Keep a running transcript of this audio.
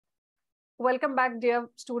Welcome back, dear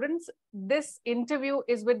students. This interview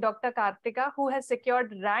is with Dr. Kaarthiga, who has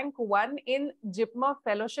secured rank 1 in JIPMER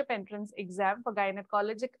Fellowship entrance exam for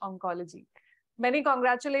Gynecologic Oncology. Many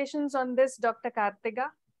congratulations on this, Dr. Kaarthiga.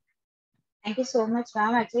 Thank you so much,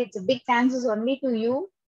 ma'am. Actually, it's a big thanks is only to you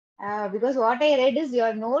because what I read is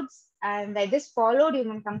your notes and I just followed you,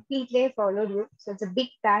 ma'am. Completely followed you. So it's a big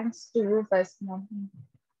thanks to you first, ma'am.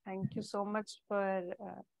 Thank you so much for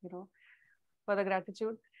for the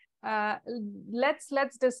gratitude.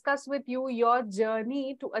 Let's discuss with you your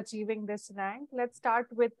journey to achieving this rank. Let's start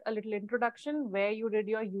with a little introduction, where you did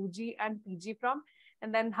your UG and PG from,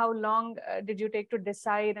 and then how long did you take to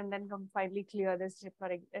decide and then finally clear this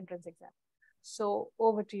JIPMER entrance exam. So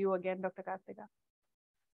over to you again, Dr. Kaarthiga.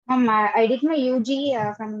 Ma'am, I did my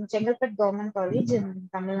UG from Chengalpet Government College in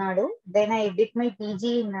Tamil Nadu. Then I did my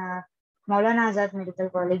PG in Maulana Azad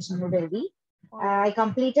Medical College in New Delhi. I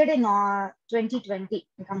completed in 2020.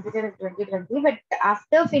 I completed in 2020. But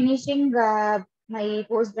after finishing my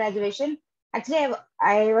post-graduation, actually,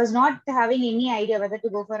 I was not having any idea whether to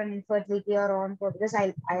go for an infertility or onco because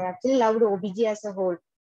I actually loved OBG as a whole.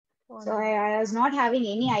 So I was not having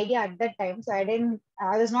any idea at that time. So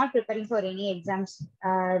I was not preparing for any exams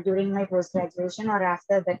during my post-graduation or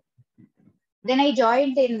after that. Then I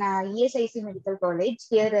joined in ESIC Medical College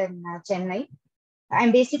here in Chennai.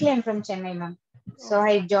 I'm from Chennai, ma'am. So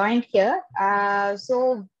I joined here.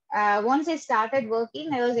 Once I started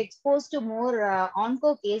working, I was exposed to more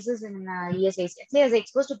onco cases in ESIC. Actually, I was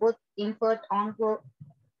exposed to both infert, onco,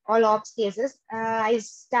 all ops cases. I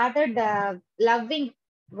started loving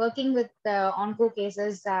working with onco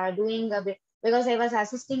cases, doing a bit because I was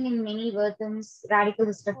assisting in many Werthen's, radical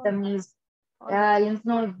hysterectomies, lymph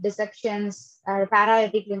node dissections,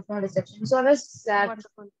 paralytic lymph node dissection. So I was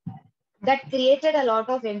that created a lot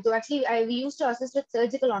of info. Actually, we used to assist with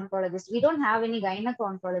surgical oncologists. We don't have any gynec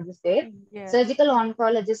oncologists there. Yes. Surgical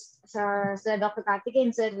oncologists, Sir Dr. Kaarthiga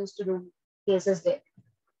and sir used to do cases there.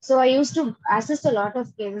 So I used to assist a lot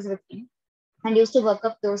of cases with him and used to work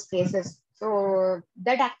up those cases. So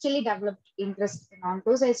that actually developed interest in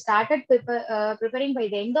onco. So I started preparing by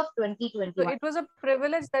the end of 2021. So it was a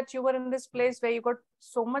privilege that you were in this place where you got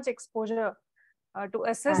so much exposure. To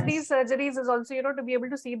assess these surgeries is also, to be able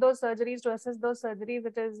to see those surgeries, to assess those surgeries,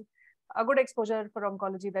 it is a good exposure for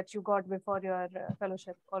oncology that you got before your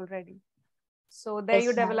fellowship already. So there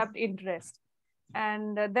you developed interest.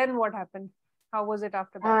 And then what happened? How was it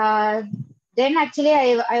after that? Then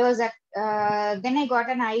actually then I got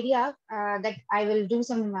an idea that I will do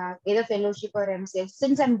some either fellowship or MCF.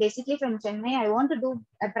 Since I'm basically from Chennai, I want to do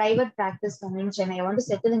a private practice from in Chennai. I want to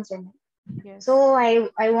settle in Chennai. Yes. So I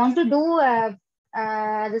want to do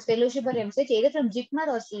this fellowship or MCH either from JIPMER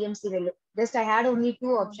or CMC. Just I had only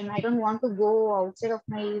two options. I don't want to go outside of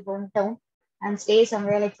my hometown and stay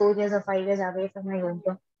somewhere like 4 years or 5 years away from my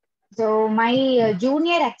hometown. So my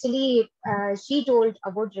junior actually, she told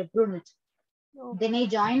about Repronit. Then I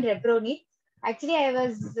joined Repronit. Actually,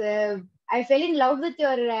 I fell in love with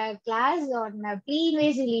your class on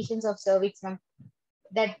pre-invasive lesions of cervix.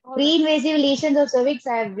 That pre-invasive lesions of cervix,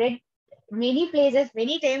 I have read many places,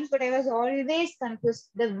 many times, but I was always confused.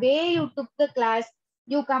 The way you took the class,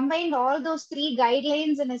 you combined all those 3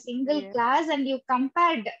 guidelines in a single class and you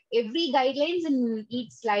compared every guidelines in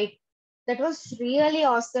each slide. That was really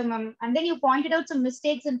awesome. And then you pointed out some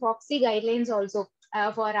mistakes in FOXY guidelines also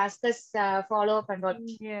for ASCUS follow-up and all.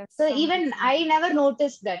 Yes, so even I never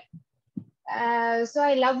noticed that. So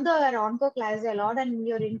I love the onco class a lot, and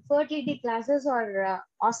your infertility classes are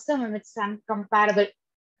awesome. It's uncomparable.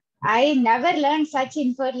 I never learned such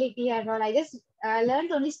infertility and all. I just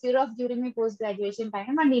learned only Spiroff during my post-graduation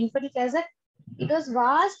time, and the infertility class, it was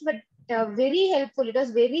vast but very helpful. It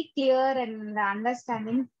was very clear and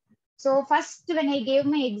understanding. So first, when I gave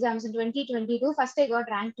my exams in 2022, first I got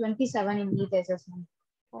ranked 27 in NEET assessment.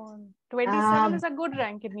 27 is a good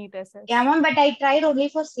rank in NEET assessment. Yeah, ma'am, but I tried only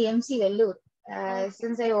for CMC Vellore.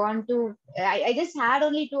 Since I want to, I just had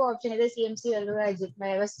only 2 options, either CMC Vellore or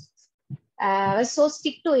JIPMER. I was so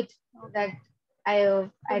stick to it that I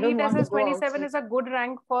don't want to go 27 outside. is a good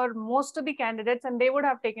rank for most of the candidates, and they would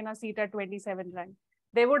have taken a seat at 27 rank.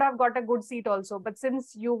 They would have got a good seat also. But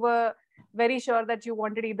since you were very sure that you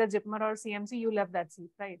wanted either JIPMER or CMC, you left that seat,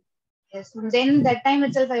 right? Yes. Then that time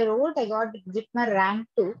itself I wrote, I got JIPMER rank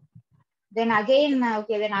 2. Then again,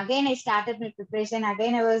 I started my preparation.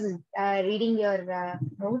 Again, I was reading your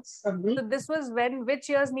notes from me. So this was which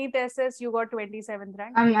year's NEET SS you got 27th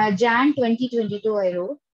rank? Jan 2022 I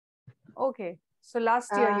wrote. Okay. So last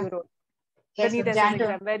year you wrote the NEET SS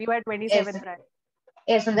exam where you had 27th rank.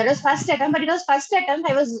 Yes, and that was first attempt, but it was first attempt.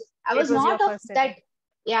 I was not of that.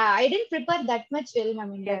 Yeah, I didn't prepare that much well,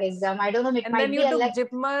 ma'am, in that exam. I don't know, it And might then be you a took luck.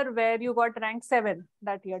 JIPMER where you got rank 7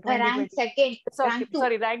 that year, Rank 2020. second, Sorry, rank 2.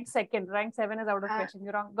 sorry, rank 2nd. Rank 7 is out of question.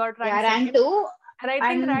 You got rank Yeah, rank 2nd. 2. And I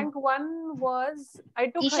think And rank 1 was, I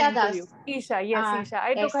took her Isha interview. Das. Isha, yes, Isha.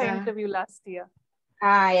 I took Yes, her ma'am. interview last year.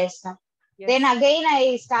 Yes, ma'am. Then Yes. again,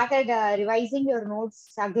 I started revising your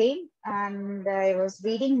notes again, and I was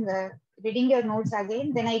reading your notes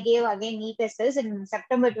again. Then I gave again NEET tests in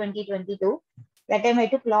September 2022. That time I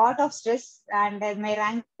took a lot of stress, and my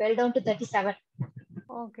rank fell down to 37.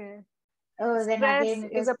 Okay. Then Stress again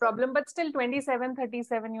it is was a problem, but still 27,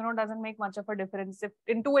 37, doesn't make much of a difference. If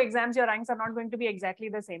in 2 exams, your ranks are not going to be exactly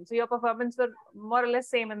the same. So your performance were more or less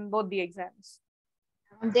same in both the exams.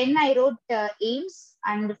 Then I wrote AIMS,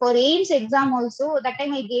 and for AIMS exam also, that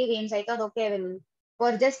time I gave AIMS. I thought, okay, I will,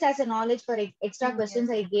 for just as a knowledge for extra questions,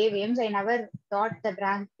 Yes. I gave AIMS. I never thought that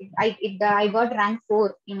rank, I got rank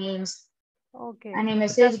 4 in AIMS. Okay. And I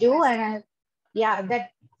That's messaged you, nice. and yeah, that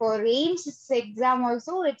for AIMS exam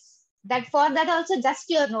also, it's that for that also just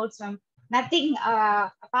your notes, ma'am. Nothing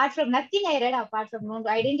apart from nothing I read apart from notes.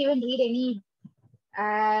 I didn't even read any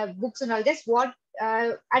books and all. Just what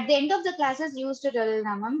at the end of the classes you used to tell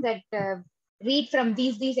Namam that read from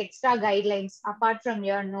these extra guidelines apart from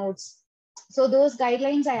your notes. So those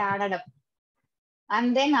guidelines I added up.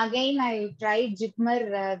 And then again I tried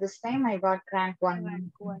JIPMER. This time I got rank 1.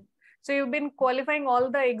 Rank 1. So you've been qualifying all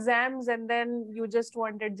the exams and then you just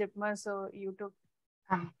wanted JIPMER, so you took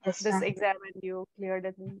Yes, this exam and you cleared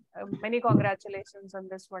it. Many congratulations on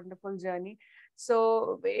this wonderful journey.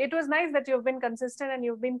 So it was nice that you've been consistent and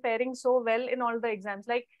you've been pairing so well in all the exams.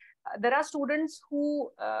 Like there are students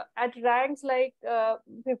who at ranks like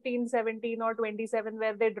 15, 17 or 27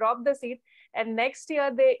 where they drop the seat and next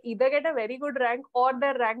year they either get a very good rank or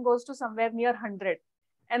their rank goes to somewhere near 100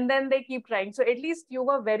 and then they keep trying. So at least you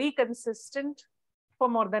were very consistent for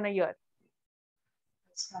more than a year.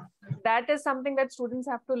 That is something that students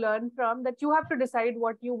have to learn from, that you have to decide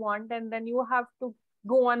what you want and then you have to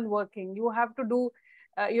go on working. You have to do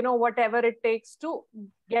whatever it takes to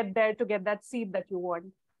get there, to get that seat that you want.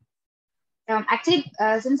 Actually,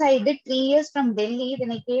 since I did 3 years from Delhi,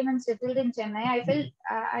 then I came and settled in Chennai.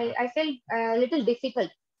 I felt a little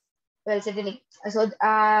difficult while settling. So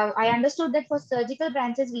I understood that for surgical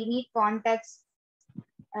branches we need contacts.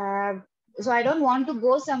 So I don't want to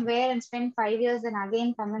go somewhere and spend 5 years and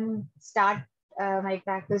again come and start my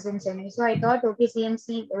practice in Chennai. So I thought, okay,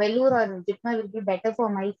 CMC, Vellore or JIPMER will be better for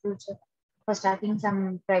my future for starting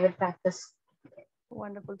some private practice.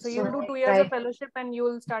 Wonderful. So you'll do 2 years of fellowship and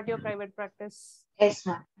you'll start your private practice. Yes,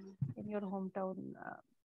 ma'am. In your hometown.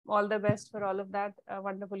 All the best for all of that.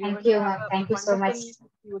 Wonderful. You're Thank going you, to have ma'am. a Thank you so much.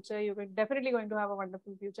 future. You're definitely going to have a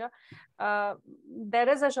wonderful future. There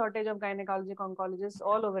is a shortage of gynecologic oncologists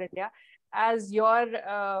all over India. As your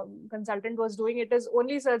consultant was doing, it is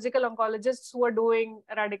only surgical oncologists who are doing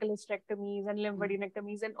radical hysterectomies and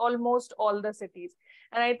lymphadenectomies in almost all the cities.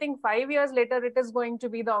 And I think 5 years later, it is going to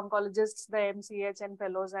be the oncologists, the MCH and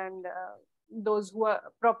fellows and those who are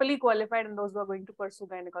properly qualified and those who are going to pursue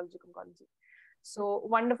gynecologic oncology. So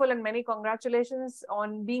wonderful and many congratulations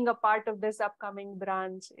on being a part of this upcoming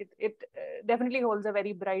branch. It definitely holds a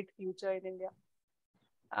very bright future in India.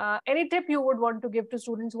 Any tip you would want to give to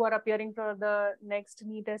students who are appearing for the next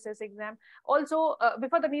NEET SS exam? Also,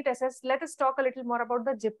 before the NEET SS, let us talk a little more about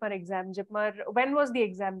the JIPMER exam. JIPMER, when was the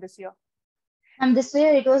exam this year? This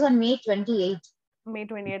year it was on May 28th. May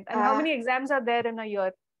 28th. And how many exams are there in a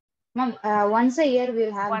year? Ma'am, once a year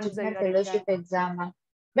we'll have JIPMER Fellowship exam.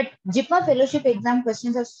 But JIPMER Fellowship exam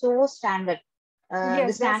questions are so standard. Yes,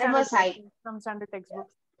 the standard was high. From standard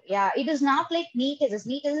textbooks. Yeah, it is not like NEET SS.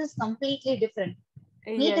 NEET SS is completely different.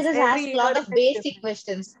 NEET Yes, SS has a lot of basic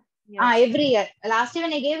questions. Yes. Every year. Last year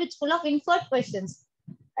when I gave, it's full of inferred questions.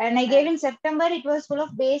 And I gave in September, it was full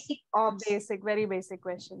of basic ops. Very basic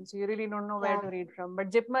questions. You really don't know where to read from. But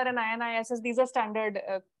JIPMER and INISS, these are standard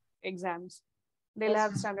exams. They'll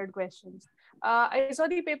have standard questions. I saw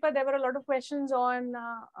the paper. There were a lot of questions on,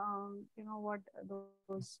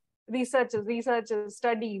 those researches,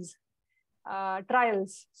 studies,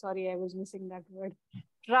 trials. Sorry, I was missing that word.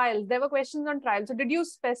 Trials. There were questions on trials. So did you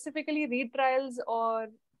specifically read trials or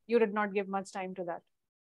you did not give much time to that?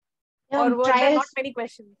 Or were there not many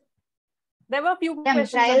questions? There were a few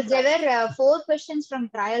questions trials. There were 4 questions from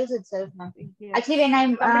trials itself. No? Yes. Actually, when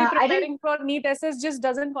I'm preparing for NEET SS just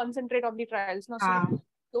doesn't concentrate on the trials. No,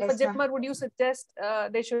 so for JIPMER, would you suggest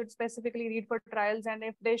they should specifically read for trials? And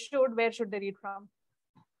if they should, where should they read from?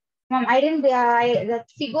 Ma'am, I didn't. The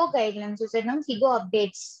FIGO guidelines. You said no FIGO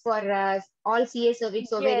updates for all CS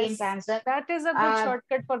cervix ovarian cancer. That is a good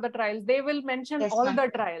shortcut for the trials. They will mention all the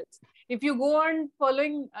trials. If you go on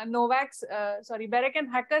following Berek and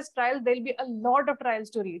Hacker's trials, there'll be a lot of trials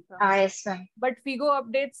to read from. Yes, ma'am. But FIGO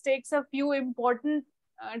updates takes a few important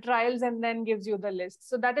trials and then gives you the list.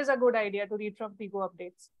 So that is a good idea to read from FIGO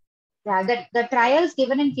updates. Yeah, the trials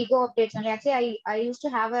given in FIGO updates only. Actually, I used to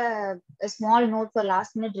have a small note for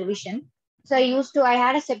last minute revision. So I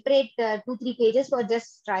had a separate 2-3 pages for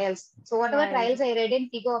just trials. So whatever trials I read in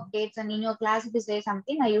FIGO updates and in your class, if you say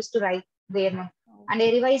something, I used to write there. No? And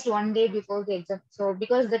I revised one day before the exam. So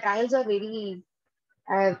because the trials are very,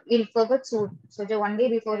 we'll forget soon. So the one day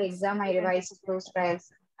before the exam, I revised those trials.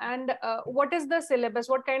 And what is the syllabus?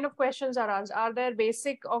 What kind of questions are asked? Are there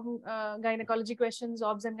basic gynecology questions,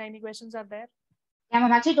 obs and gynae questions are there? Yeah,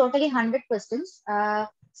 I'm actually totally 100 questions.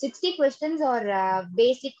 60 questions are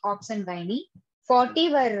basic obs and gynae.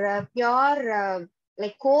 40 were pure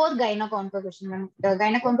like core gyneco questions. The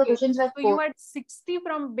gyneco questions were so you had 60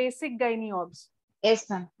 from basic gynae obs. Yes,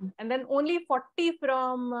 ma'am. And then only 40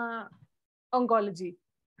 from oncology.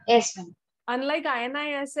 Yes, ma'am. Unlike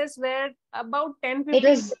INISS, where about 10-15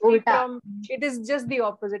 it is just the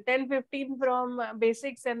opposite. 10-15 from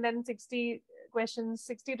basics and then 60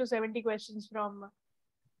 to 70 questions from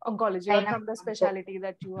oncology or from the specialty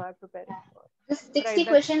that you are preparing for. This 60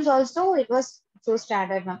 questions also, it was so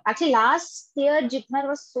standard, ma'am. Actually, last year JIPMER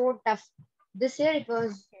was so tough. This year it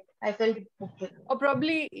was, I felt okay. Or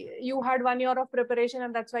probably you had 1 year of preparation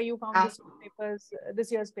and that's why you found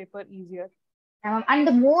this year's paper easier. And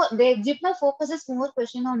the JIPMER focuses more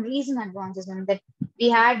question on recent advances. And that we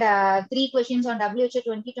had 3 questions on WHO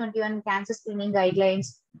 2021 cancer screening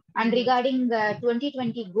guidelines, and regarding the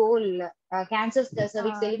 2020 goal, cancer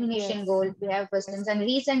cervix elimination goal, we have questions, and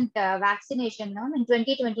recent vaccination. No? In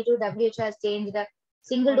 2022, WHO has changed the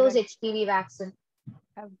single dose HPV vaccine.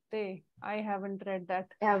 Have they? I haven't read that.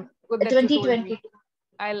 Yeah, 2022.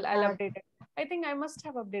 I'll update it. I think I must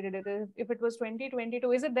have updated it. If it was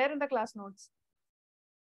 2022, is it there in the class notes?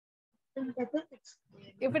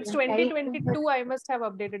 If it's 2022, I must have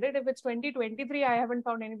updated it. If it's 2023, I haven't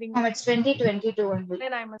found anything. No, it's 2022 only.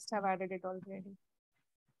 Then I must have added it already.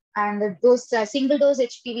 And those single dose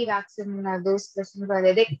HPV vaccine, those questions were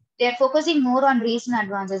there. They are focusing more on recent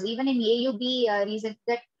advances. Even in AUB, recent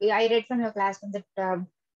that I read from your class that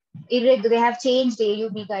they have changed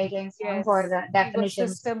AUB guidelines for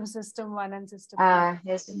definitions. System 1 and system 2.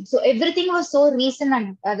 Yes. So everything was so recent,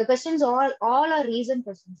 and the questions all are recent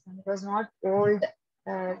questions. It was not old.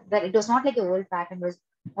 That it was not like an old pattern. It was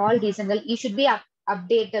all recent. You should be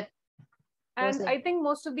updated. And I think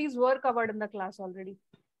most of these were covered in the class already.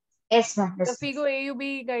 Yes, ma'am. Yes. The FIGO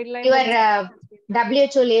AUB guidelines. Your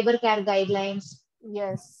WHO labor care guidelines.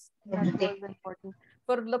 Yes, that was important.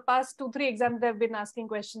 For the past 2-3 exams, they've been asking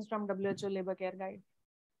questions from WHO labor care guide.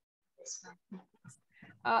 Yes,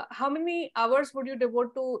 how many hours would you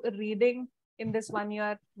devote to reading in this 1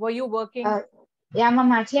 year? Were you working? Yeah,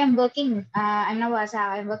 ma'am. Actually, I'm working. I'm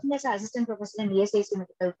working as an assistant professor in ESIC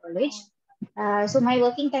Medical College. So my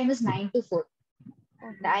working time is 9 to 4.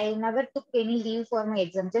 Okay. I never took any leave for my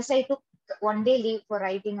exam. Just I took 1 day leave for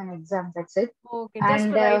writing an exam. That's it. Okay, just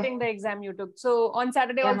for writing the exam you took. So on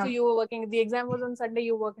Saturday also you were working. The exam was on Sunday.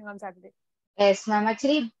 You were working on Saturday. Yes, ma'am.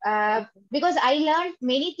 Actually, because I learned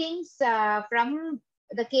many things from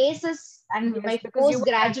the cases and my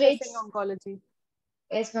postgraduates. Oncology.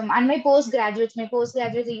 Yes, ma'am. And my postgraduates,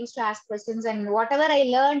 I used to ask questions, and whatever I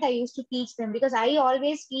learned, I used to teach them, because I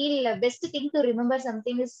always feel the best thing to remember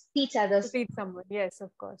something is teach others. To teach someone, yes, of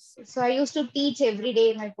course. So I used to teach every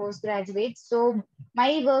day my postgraduates. So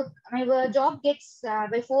my job gets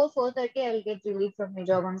by 4:30, I will get relieved from my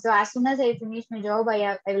job. And so as soon as I finish my job,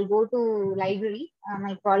 I will go to library,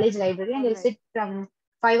 my college library, and I'll sit from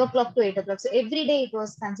 5 o'clock to 8 o'clock. So every day it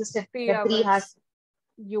was consistent. 3 hours.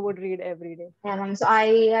 You would read every day. Yeah, so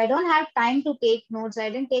I don't have time to take notes. I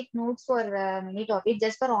didn't take notes for many topics.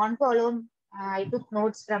 Just for onco alone, I took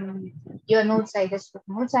notes from your notes. I just took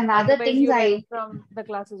notes, and other things I from the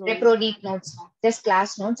classes. Repro deep notes, just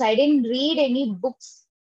class notes. I didn't read any books.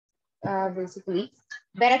 Basically,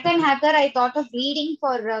 Berek and Hacker, I thought of reading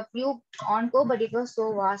for a few onco, but it was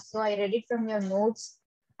so vast, so I read it from your notes.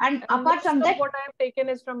 And apart from that, what I have taken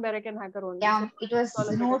is from Berek and Hacker only. Yeah, so it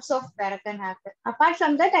was notes of Berek and Hacker. Apart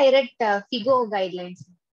from that, I read FIGO guidelines.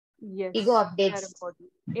 Yes. FIGO updates.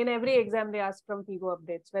 In every exam, they ask from FIGO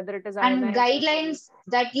updates, whether it is and guidelines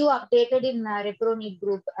that you updated in Repro Need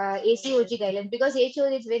group, ACOG guidelines, because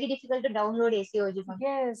ACOG is very difficult to download ACOG.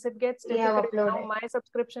 Yes, it gets difficult. Now my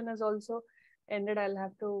subscription is also ended. I'll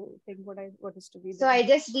have to think what is to be done. So I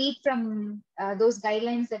just read from those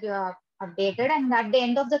guidelines that you have updated, and at the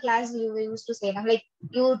end of the class you used to say, like,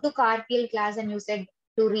 you took RPL class and you said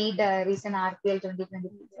to read recent RPL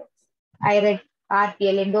 2020. I read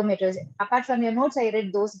RPL, endometriosis. Apart from your notes, I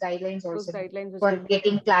read those guidelines Those also guidelines which for give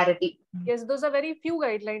getting clarity. Yes, those are very few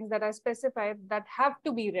guidelines that are specified that have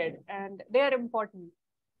to be read, and they are important.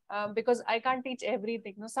 Because I can't teach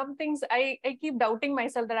everything. No, some things I keep doubting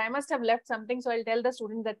myself that I must have left something. So I'll tell the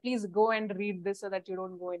students that please go and read this so that you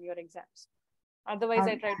don't go in your exams. Otherwise,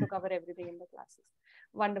 I try to cover everything in the classes.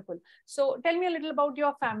 Wonderful. So tell me a little about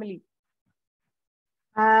your family.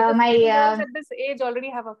 Because many girls at this age already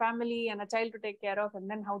have a family and a child to take care of, and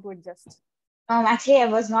then how to adjust. Actually, I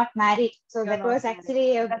was not married. So You're that was married.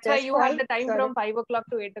 actually a That's why you had the time from 5 o'clock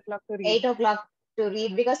to 8 o'clock to read. 8 o'clock to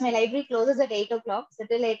read, because my library closes at 8 o'clock. So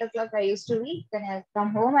till 8 o'clock, I used to read. Then I'll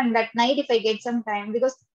come home, and that night, if I get some time,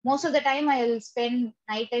 because most of the time I'll spend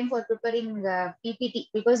night time for preparing PPT,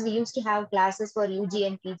 because we used to have classes for UG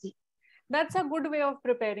and PG. That's a good way of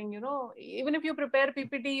preparing, you know. Even if you prepare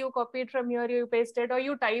PPT, you copy it from here, you paste it, or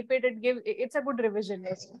you type it, it's a good revision.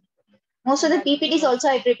 Yes. Most of the PPTs also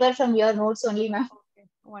I prepare from your notes only, ma'am. Okay,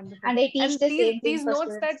 wonderful. And I teach the same thing. These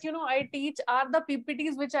notes that, you know, I teach are the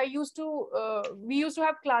PPTs which I used to, we used to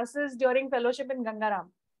have classes during fellowship in Gangaram.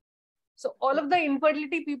 So all of the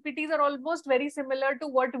infertility PPTs are almost very similar to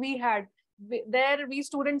what we had. There, we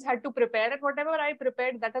students had to prepare, and whatever I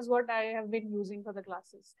prepared, that is what I have been using for the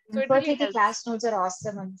classes. So infertility really class notes are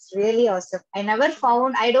awesome. It's really awesome. I never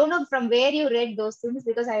found, I don't know from where you read those things,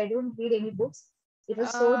 because I don't read any books. It was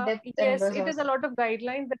so depth. Yes, it is a lot of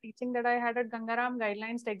guidelines. The teaching that I had at Gangaram,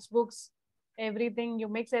 guidelines, textbooks, everything. You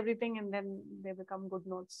mix everything, and then they become good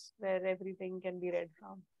notes where everything can be read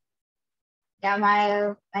from. Yeah,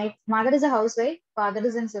 my mother is a housewife, father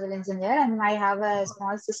is a civil engineer, and I have a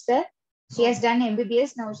small sister. She has done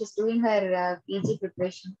MBBS. Now she's doing her PG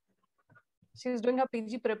preparation. She's doing her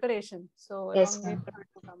PG preparation. So yes, long way for her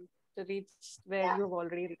to come to reach where you've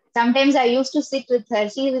already reached. Sometimes I used to sit with her.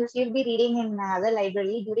 She'll be reading in other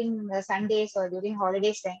library during the Sundays or during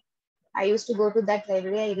holidays time. I used to go to that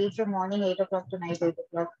library. I read from morning 8 o'clock to night 8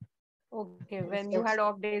 o'clock. Okay, when you had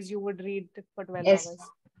off days, you would read for 12 hours.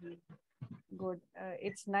 Good.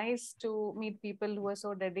 It's nice to meet people who are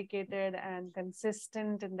so dedicated and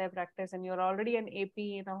consistent in their practice, and you're already an AP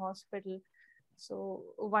in a hospital. So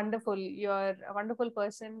wonderful. You're a wonderful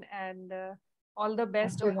person, and all the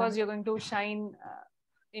best. Of course, you're going to shine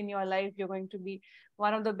in your life. You're going to be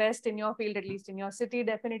one of the best in your field, at least in your city,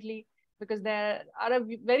 definitely, because there are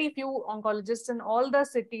very few oncologists in all the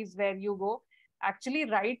cities where you go. Actually,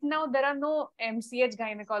 right now, there are no MCH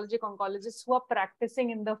gynecologic oncologists who are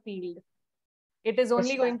practicing in the field. It is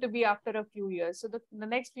only going to be after a few years. So the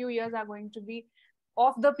next few years are going to be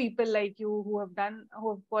of the people like you who have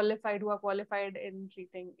qualified in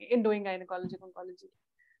doing gynecologic oncology.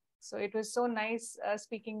 So it was so nice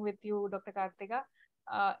speaking with you, Dr. Kaarthiga.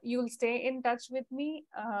 You'll stay in touch with me,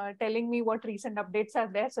 telling me what recent updates are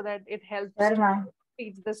there so that it helps to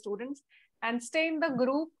teach the students, and stay in the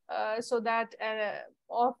group so that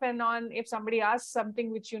off and on, if somebody asks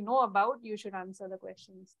something which you know about, you should answer the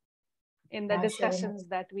questions in the discussions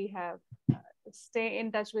that we have. Stay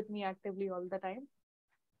in touch with me actively all the time.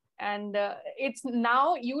 And it's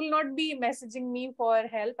now, you will not be messaging me for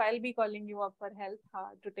help. I'll be calling you up for help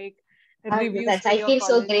to take reviews. I feel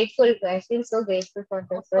so grateful. I feel so grateful for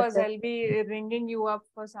this. Of course, I'll be ringing you up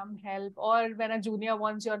for some help, or when a junior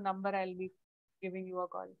wants your number, I'll be giving you a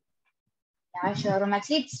call. Yeah, sure.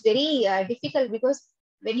 Actually, it's very difficult, because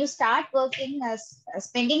when you start working,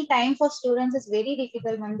 spending time for students is very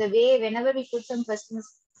difficult. The way, whenever we put some questions,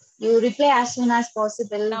 you reply as soon as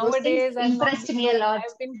possible. Nowadays, those impressed me a lot.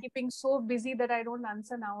 I've been keeping so busy that I don't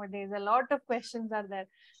answer nowadays. A lot of questions are there.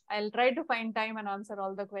 I'll try to find time and answer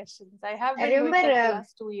all the questions. I have been doing that the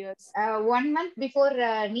last 2 years. 1 month before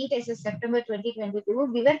NEET SS September 2022,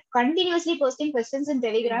 we were continuously posting questions in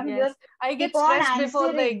Telegram. Yes. I get stressed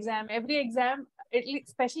before the exam. Every exam,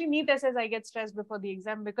 especially NEET SS, I get stressed before the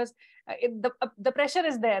exam, because the pressure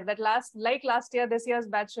is there that last year, this year's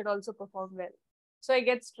batch should also perform well. So I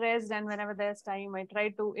get stressed, and whenever there's time, I try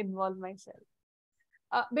to involve myself.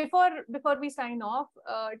 Before we sign off,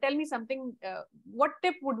 tell me something. What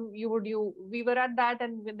tip would you? We were at that,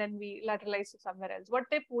 and then we lateralized to somewhere else. What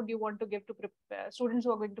tip would you want to give to students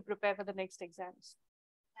who are going to prepare for the next exams?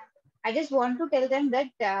 I just want to tell them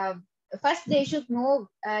that first they should know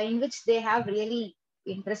in which they have really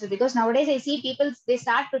interest, because nowadays I see people, they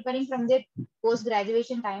start preparing from their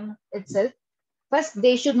post-graduation time itself. First,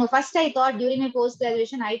 they should know. First, I thought during my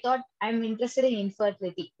post-graduation, I thought I'm interested in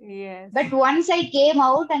infertility. Yes. But once I came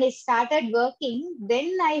out and I started working,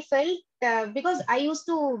 then I felt, because I used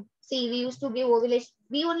to see, we used to give ovulation.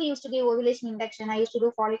 We only used to give ovulation induction. I used to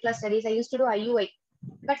do follicular studies. I used to do IUI.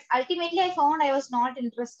 But ultimately, I found I was not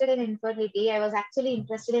interested in infertility. I was actually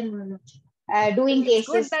interested in doing It's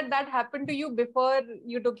good cases. that that happened to you before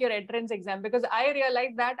you took your entrance exam, because I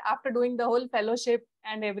realized that after doing the whole fellowship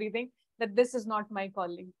and everything, that this is not my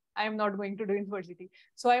calling. I am not going to do infertility.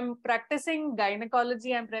 So I'm practicing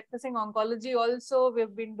gynecology, I'm practicing oncology also.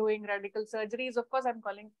 We've been doing radical surgeries. Of course, I'm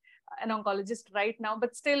calling an oncologist right now,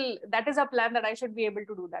 but still, that is a plan that I should be able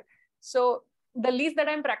to do that. So the least that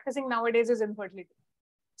I'm practicing nowadays is infertility.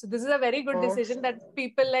 So this is a very good Oh, decision that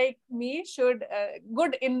people like me should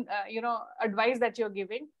good in advice that you're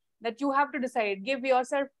giving, that you have to decide, give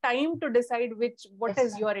yourself time to decide what yes,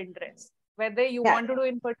 is ma'am. your interest, whether you Yeah. want to do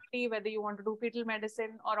infertility, whether you want to do fetal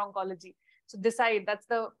medicine or oncology. So decide. That's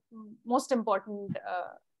the most important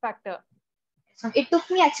factor. So it took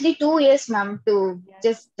me actually 2 years, ma'am, to Yes.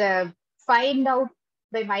 just find out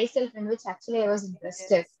by myself in which actually I was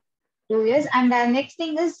interested. Yes. 2 years. And the next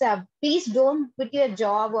thing is, please don't quit your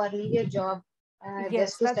job or leave your job Yes,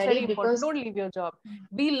 just to that's very study, important. because Don't leave your job.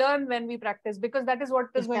 We learn when we practice, because that is what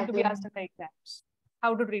is going to be exactly, asked in the exams.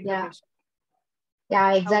 How to treat the yeah, patient, yeah,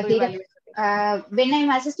 how to exactly. evaluate the patient. When I'm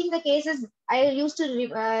assisting the cases, I used to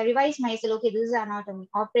revise myself. Okay, this is anatomy.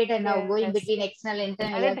 Operator now going Yes. between external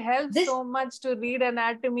internal. And it Yeah. helps This, so much to read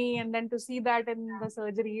anatomy and then to see that in the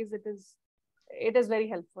surgeries. It is very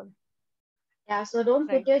helpful. yeah. So don't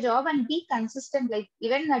quit Right. your job and be consistent. Like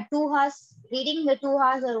even 2 hours, reading the 2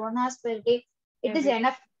 hours or 1 hour per day, it is Every day.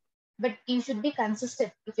 enough. But you should be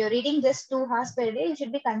consistent. If you're reading just 2 hours per day, you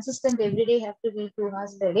should be consistent every day. You have to read 2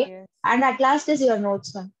 hours per day. Yes. And at last is your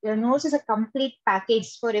notes one. Your notes is a complete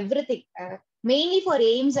package for everything, mainly for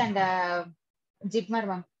aims and JIPMER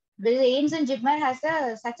one. The aims and JIPMER has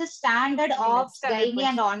such a standard Yes. ops, Standard gynae,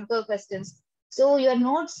 and question. onco questions. So your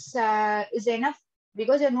notes is enough,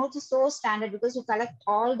 because your notes is so standard, because you collect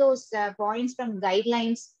all those points from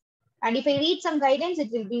guidelines. And if I read some guidance,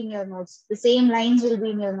 it will be in your notes. The same lines will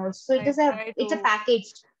be in your notes. So I try it's a to, package.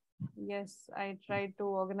 yes, I try to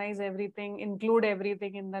organize everything, include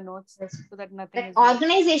everything in the notes Yes. so that nothing That is missed.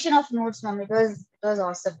 organization of notes, ma'am, it was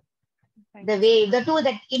awesome. Thank The you so way much. the two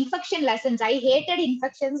that infection lessons, I hated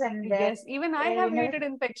infections, and Yes, even I have never. hated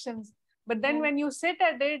infections. But then when you sit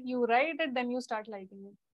at it, you write it, then you start liking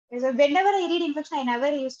it. So whenever I read infection, I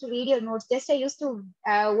never used to read your notes. Just I used to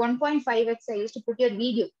 1.5x. I used to put your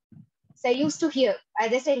video. So I used to hear. I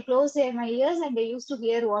just I close my ears and I used to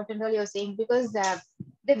hear what and all you're saying, because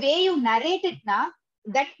the way you narrate it now,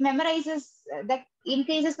 that memorizes, that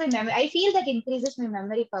increases my memory. I feel that increases my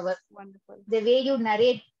memory power. Wonderful. The way you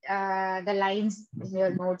narrate the lines in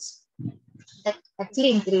your notes, that Yes.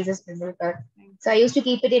 actually increases memory power. Thank So I you. used to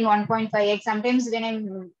keep it in 1.5x. Sometimes when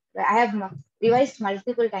I have revised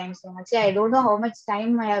multiple times. So actually, I don't know how much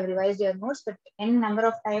time I have revised your notes, but n number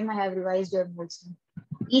of time I have revised your notes.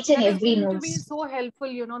 Each and That is every going to be notes. so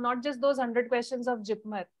helpful, not just those 100 questions of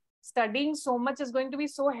JIPMER. Studying so much is going to be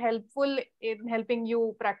so helpful in helping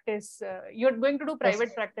you practice. You're going to do Yes.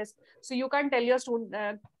 private practice. So you can't tell your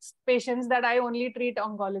patients that I only treat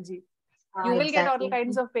oncology. You will get all Exactly.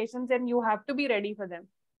 kinds of patients and you have to be ready for them.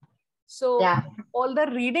 So Yeah. all the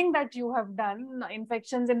reading that you have done,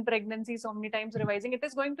 infections in pregnancy, so many times revising, it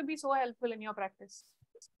is going to be so helpful in your practice,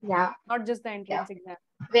 Yeah. not just the Yeah. entrance exam.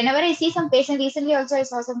 Whenever I see some patient, recently also I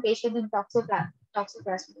saw some patient in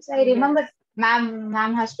toxoplasmosis. I remember, Yes,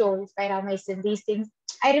 ma'am has told pyramycin, these things.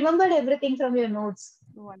 I remembered everything from your notes.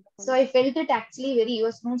 So wonderful. I felt it actually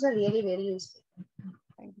your notes are really very useful.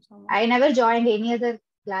 Thank you so much. I never joined any other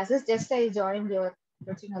classes, just I joined your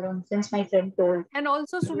coaching alone since my friend told. And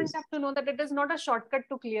also students have to know that it is not a shortcut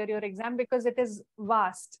to clear your exam, because it is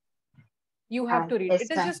vast. You have to read. Yes,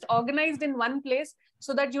 It is ma'am. just organized in one place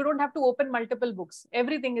so that you don't have to open multiple books.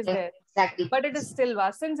 Everything is Yeah, there, exactly. but it is still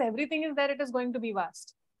vast. Since everything is there, it is going to be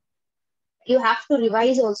vast. You have to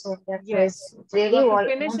revise also. That's why Yes. it's You really have to all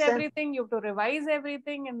finish most of, everything, you have to revise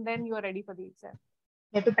everything, and then you are ready for the exam.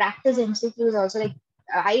 you have to practice MCQs also. Like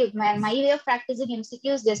my Yes. way of practicing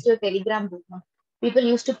MCQs just your Telegram group. No? People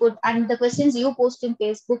used to put, and the questions you post in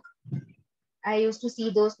Facebook, I used to see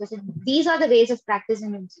those questions. These are the ways of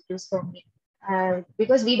practicing MCQs for me.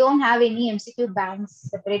 Because we don't have any MCQ banks,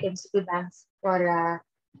 separate MCQ banks for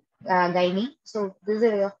gynae. So this is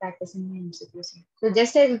a way of practicing MCQs. So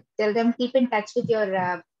just tell them, keep in touch with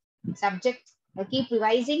your subject, keep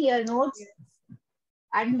revising your notes, Yes.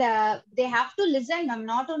 and they have to listen.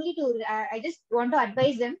 Not only to, I just want to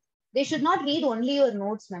advise them, they should not read only your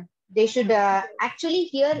notes, man. They should actually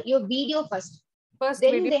hear your video first. First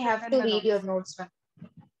Then videos they and have then to the read your notes. notes, man.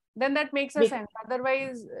 Then that makes a sense.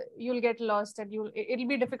 Otherwise, you'll get lost and it'll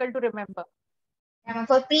be difficult to remember.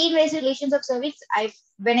 For pre-invasive lesions of cervix,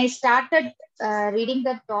 when I started reading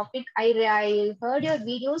that topic, I heard your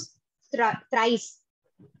videos thrice.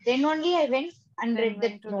 Then only I went and Then read the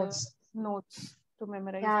went to the notes. notes to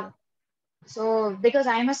memorize Yeah. them. So because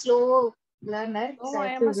I'm a slow learner, No, so I I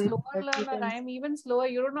have am to a read slower a few learner. I times. am even slower.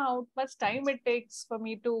 You don't know how much time it takes for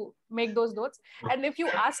me to make those notes. And if you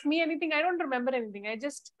ask me anything, I don't remember anything. I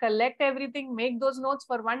just collect everything, make those notes.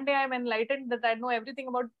 For one day, I'm enlightened that I know everything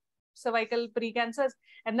about cervical precancers.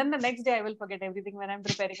 And then the next day, I will forget everything when I'm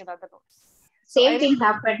preparing another note. So I Same really thing don't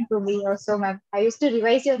happened to me also, ma'am. I used to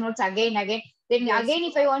revise your notes again, again. Then yes, again, you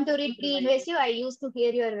if I want have to to read keep revising. pre-invasive, I used to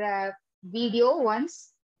hear your video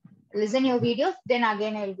once, listen your video, then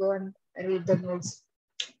again I'll go and read the notes.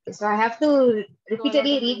 So I have to Do a lot repeatedly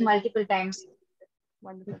of read revision. multiple times.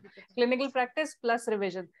 Wonderful. Clinical practice plus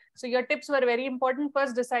revision. So your tips were very important.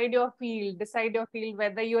 First, decide your field. Decide your field,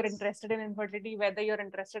 whether you're interested in infertility, whether you're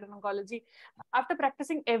interested in oncology. After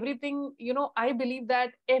practicing everything, I believe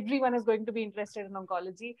that everyone is going to be interested in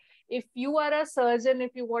oncology. If you are a surgeon,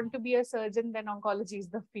 if you want to be a surgeon, then oncology is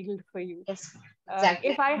the field for you. Yes, exactly.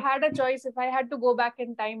 If I had a choice, if I had to go back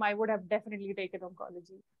in time, I would have definitely taken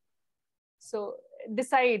oncology. So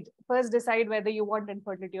decide whether you want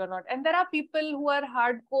infertility or not. And there are people who are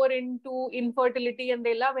hardcore into infertility and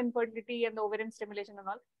they love infertility and the ovarian stimulation and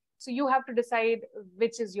all. So you have to decide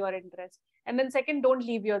which is your interest. And then second, don't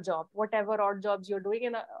leave your job. Whatever odd jobs you're doing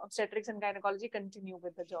in obstetrics and gynecology, continue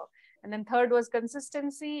with the job. And then third was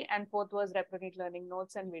consistency, and fourth was reprobate learning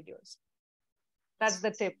notes and videos. That's the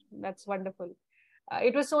tip. That's wonderful.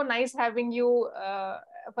 It was so nice having you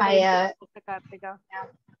for the I interview, Dr. Kaarthiga. yeah.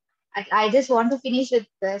 I just want to finish with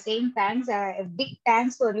saying thanks. A big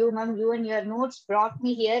thanks for you, ma'am. You and your notes brought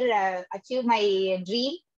me here, achieve my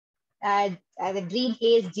dream. The dream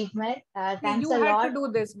place, JIPMER. Thanks You a had to lot. do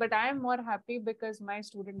this, but I am more happy because my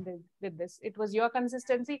student did this. It was your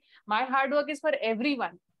consistency. My hard work is for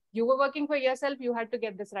everyone. You were working for yourself, you had to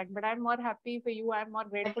get this rank, but I'm more happy for you. I'm more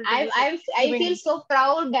grateful to you for I giving feel me. so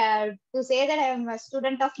proud to say that I am a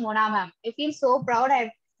student of Mona, ma'am. I feel so proud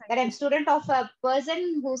Thank that I'm you so student of a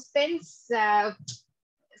person who spends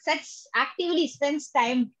such actively spends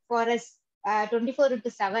time for us 24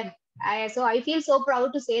 into 7. So I feel so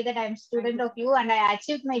proud to say that I'm Thank student you of so you and I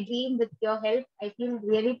achieved my dream with your help. I feel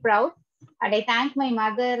really proud. And I thank my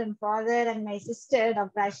mother and father and my sister,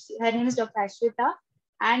 her name is Dr. Ashwita,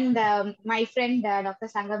 and my friend Dr.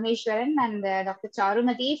 Sangameshwaran and Dr.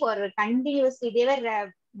 Charumati for continuously,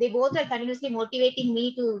 they both are continuously motivating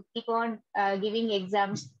me to keep on giving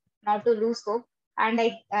exams, not to lose hope. And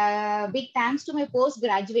I big thanks to my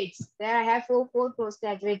postgraduates. There I have four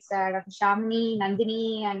postgraduates, Dr. Shamini,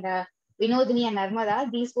 Nandini, and Vinodini and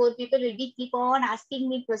Narmada. These four people will be keep on asking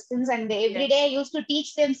me questions, and every yes. day I used to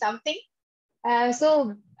teach them something.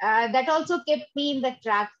 So that also kept me in the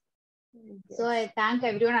track. So Yes. I thank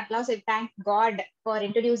everyone. At last, I thank God for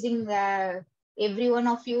introducing every one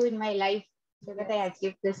of you in my life so that I Yes.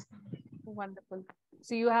 achieved this. Wonderful.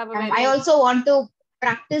 So you have a I very also want to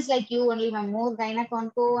practice like you, only my more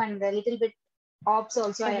gyneconco and a little bit ops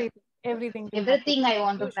also. everything you have to Everything I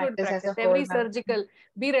want to you should practice as practice a whole, every ma'am. surgical.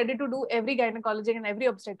 Be ready to do every gynecologic and every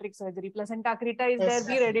obstetric surgery. Placenta creta is there. Yes,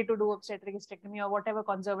 Be ma'am. ready to do obstetric hysterectomy or whatever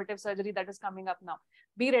conservative surgery that is coming up now.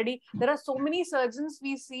 Be ready. There are so many surgeons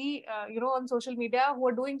we see on social media who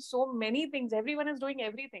are doing so many things. Everyone is doing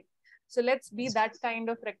everything. So let's be that kind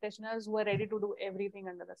of practitioners who are ready to do everything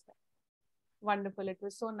under the sun. Wonderful. It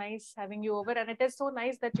was so nice having you over. And it is so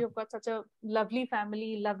nice that you've got such a lovely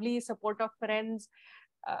family, lovely support of friends.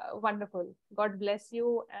 Wonderful. God bless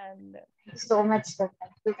you. Thank you so much, sir.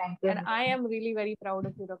 Thank you. And I am really very proud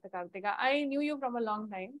of you, Dr. Karthika. I knew you from a long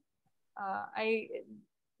time.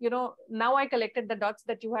 Now I collected the dots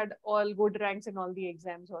that you had all good ranks in all the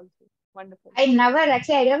exams also. Wonderful. I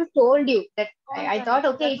never told you that All I right. thought, So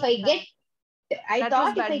okay, that if was I get, bad. I That was thought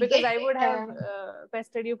if bad I because get, I would have uh,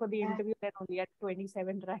 pestered you for the uh, interview then only at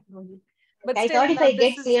 27 rank only. But I still, thought if I this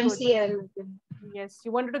get is good. CMC, I'll, Yes,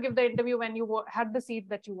 you wanted to give the interview when you had the seat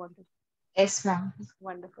that you wanted. yes, ma'am.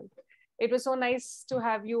 Wonderful. It was so nice to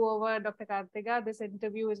have you over, Dr. Karthiga. This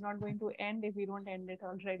interview is not going to end if we don't end it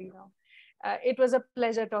already now. It was a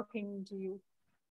pleasure talking to you.